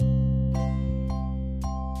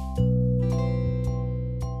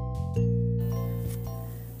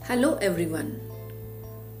Hello everyone.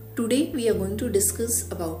 Today we are going to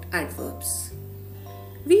discuss about adverbs.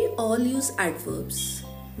 We all use adverbs.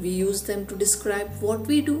 We use them to describe what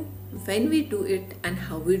we do, when we do it and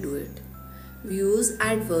how we do it. We use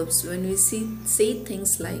adverbs when we say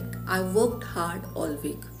things like I worked hard all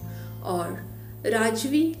week or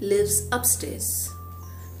Rajvi lives upstairs.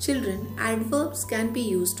 Children, adverbs can be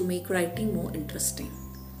used to make writing more interesting.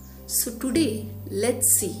 So today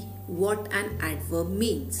let's see what an adverb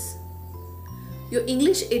means. Your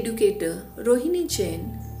English educator Rohini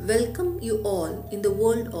Jain welcome you all in the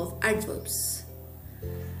world of adverbs.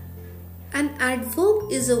 An adverb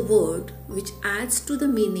is a word which adds to the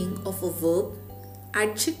meaning of a verb,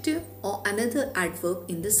 adjective or another adverb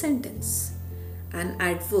in the sentence. An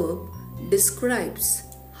adverb describes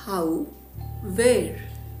how, where,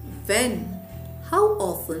 when, how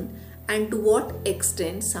often and to what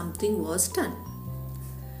extent something was done.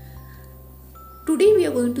 Today we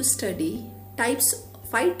are going to study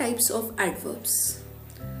 5 types of adverbs.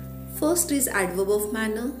 First is adverb of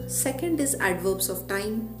manner, second is adverbs of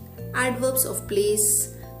time, adverbs of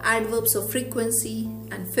place, adverbs of frequency,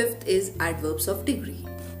 and fifth is adverbs of degree.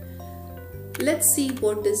 Let's see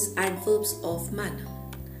what is adverbs of manner.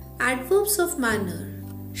 Adverbs of manner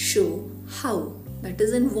show how, that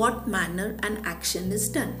is in what manner an action is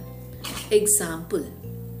done. Example,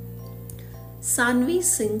 Sanvi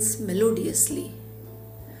sings melodiously.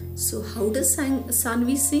 So how does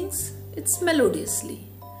Sanvi sings? It's melodiously.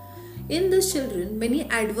 In the children, many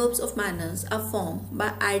adverbs of manners are formed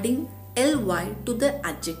by adding ly to the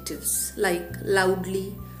adjectives like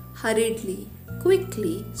loudly, hurriedly,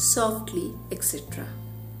 quickly, softly, etc.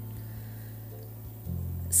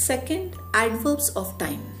 Second, adverbs of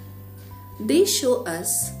time. They show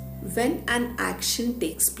us when an action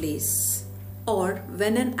takes place or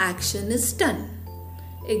when an action is done.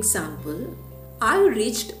 Example, I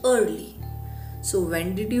reached early. So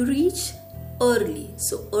when did you reach? Early.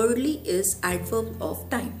 So early is adverb of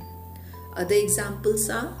time. Other examples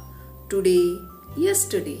are today,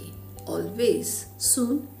 yesterday, always,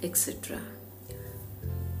 soon, etc.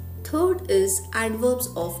 Third is adverbs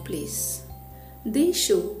of place. They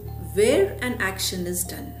show where an action is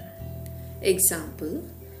done. Example,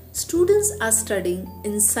 students are studying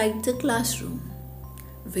inside the classroom.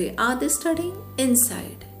 Where are they studying?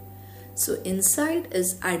 Inside. So inside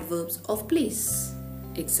is adverbs of place.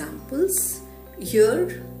 Examples,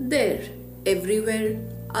 here, there, everywhere,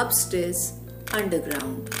 upstairs,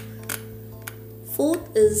 underground.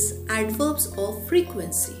 Fourth is adverbs of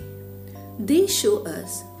frequency. They show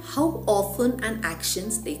us how often an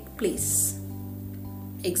action takes place.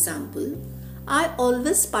 Example, I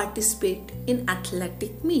always participate in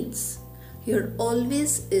athletic meets. Here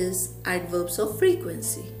always is adverbs of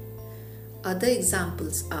frequency. Other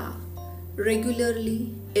examples are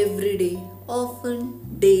regularly, everyday, often,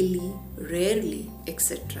 daily, rarely,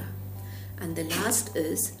 etc. And the last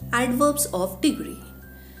is adverbs of degree.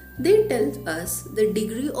 They tell us the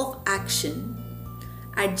degree of action,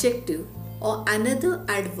 adjective or another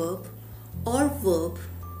adverb or verb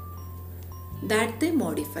that they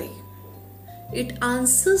modify. It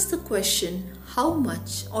answers the question how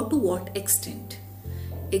much or to what extent.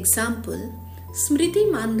 Example, Smriti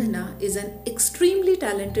Mandhana is an extremely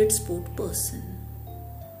talented sport person.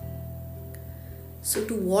 So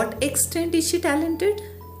to what extent is she talented?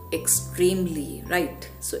 Extremely, right?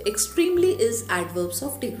 So extremely is adverbs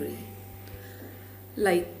of degree.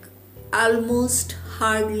 Like almost,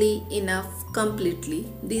 hardly, enough, completely.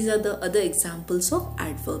 These are the other examples of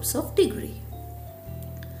adverbs of degree.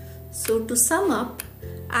 So to sum up,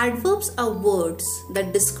 adverbs are words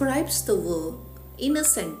that describes the verb in a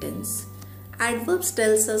sentence. Adverbs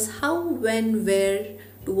tells us how, when, where,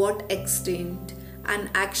 to what extent an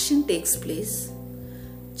action takes place.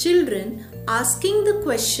 Children, asking the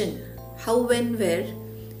question how, when, where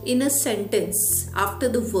in a sentence after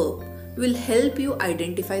the verb will help you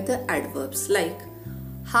identify the adverbs like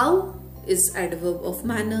how is adverb of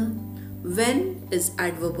manner, when is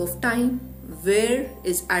adverb of time, where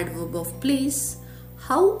is adverb of place,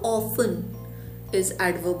 how often is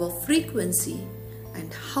adverb of frequency,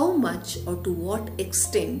 and how much or to what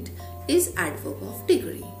extent is adverb of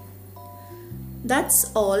degree.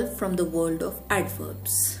 That's all from the world of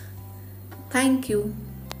adverbs. Thank you.